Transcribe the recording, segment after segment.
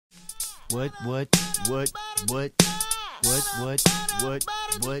I'm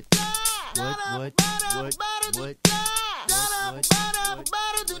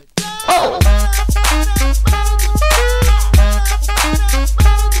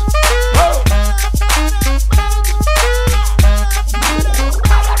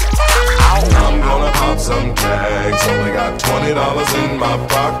gonna pop some tags, only got $20 in my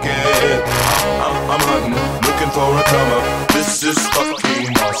pocket. I'm hunting, looking for a come up. This is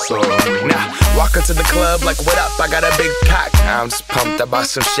fucking awesome. Now, walk into the club like, what up? I got a big cock. I'm just pumped, I bought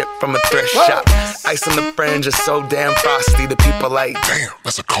some shit from a thrift shop. Ice on the fringe is so damn frosty. The people like, damn,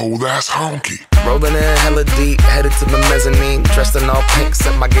 that's a cold ass honky. Rolling in hella deep, headed to the mezzanine. Dressed in all pink,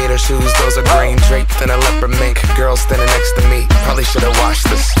 set my gator shoes, those are green. Draped in a leopard mink, girl standing next to me. Probably should've washed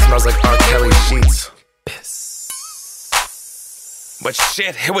this, smells like R. Kelly sheets. But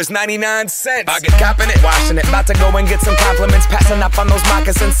shit, it was 99 cents. I get copping it, washing it, about to go and get some compliments. Passing up on those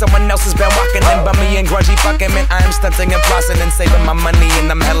moccasins, someone else has been walking in. Bummy and grungy fucking man, I am stunting and flossing and saving my money. And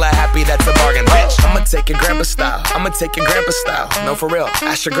I'm hella happy, that's a bargain, bitch. I'ma take your grandpa style, I'ma take your grandpa style. No, for real,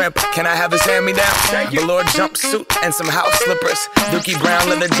 ask your grandpa, can I have his hand-me-down? Velour jumpsuit and some house slippers. Dookie brown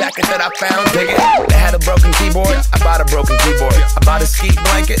leather jacket that I found, dig it. They had a broken keyboard, I bought a broken keyboard. I bought a ski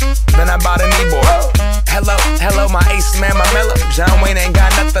blanket, then I bought a kneeboard. Hello, hello, my ace man, my mellow. John Wayne ain't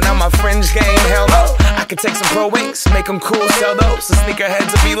got nothing on my fringe game, hell no. I could take some pro wings, make them cool, sell those. The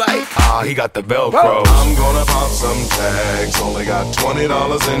sneakerheads will be like, ah, he got the Velcro. I'm gonna pop some tags, only got $20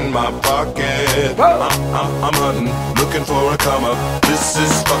 in my pocket. I'm hunting, looking for a come up. This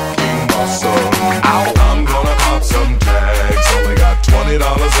is fucking awesome. I'm gonna pop some tags, only got $20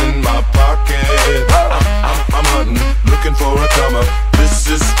 in my pocket. I'm hunting, looking for a come up. This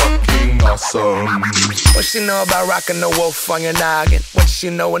is fucking awesome. What she know about rocking the wolf on your noggin? What she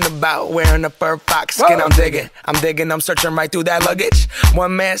knowin' about wearing a fur fox skin? I'm digging, I'm searching right through that luggage.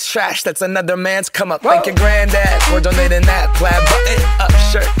 One man's trash, that's another man's come up. Thank your granddad for donating that plaid button up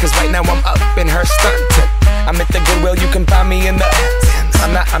shirt. Cause right now I'm up in her stunt. I'm at the Goodwill, you can find me in the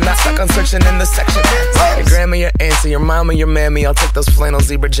I'm not stuck on searching in the section. Your grandma, your auntie, your mama, your mammy. I'll take those flannel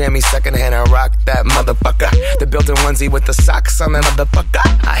zebra jammies secondhand and rock that motherfucker. The built-in onesie with the socks on that motherfucker.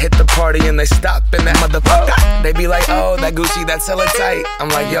 I hit the party and they stop in that motherfucker. They be like, oh, that Gucci, that's hella tight. I'm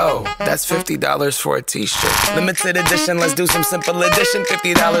like, yo, that's $50 for a t-shirt. Limited edition, let's do some simple edition.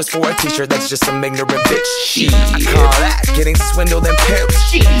 $50 for a t-shirt, that's just some ignorant bitch. Shit. I call that getting swindled and pimped.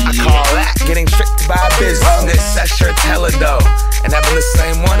 I call that getting tricked by business. That shirt's hella dope. And having the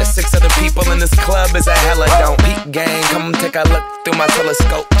same one as 6 other people in this club is a hella don't. Peak gang, come take a look through my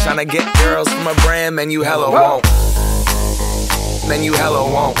telescope. Tryna get girls from a brand, man, you hella won't. Man, you hella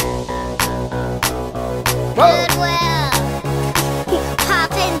won't. Goodwill,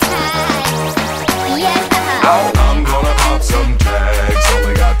 poppin' tags, yeah. I'm gonna pop some tags,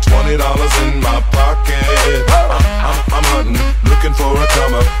 only got $20 in my pocket. I'm hunting, looking for a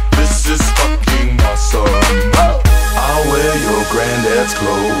come up. This is fucking awesome. I'll wear your granddad's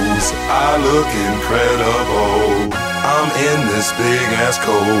clothes, I look incredible. I'm in this big ass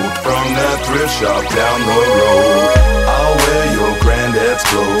coat from that thrift shop down the road. I'll wear your granddad's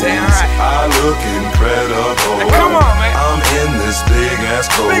clothes, I look incredible. Come on, man. I'm in this big ass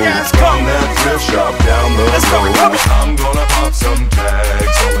coat from that thrift shop down the road. I'm gonna pop some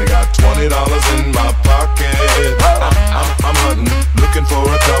tags, only got $20 in my pocket. I'm hunting, looking for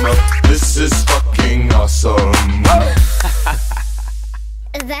a come up. This is fucking awesome.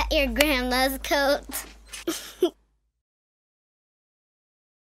 Is that your grandma's coat?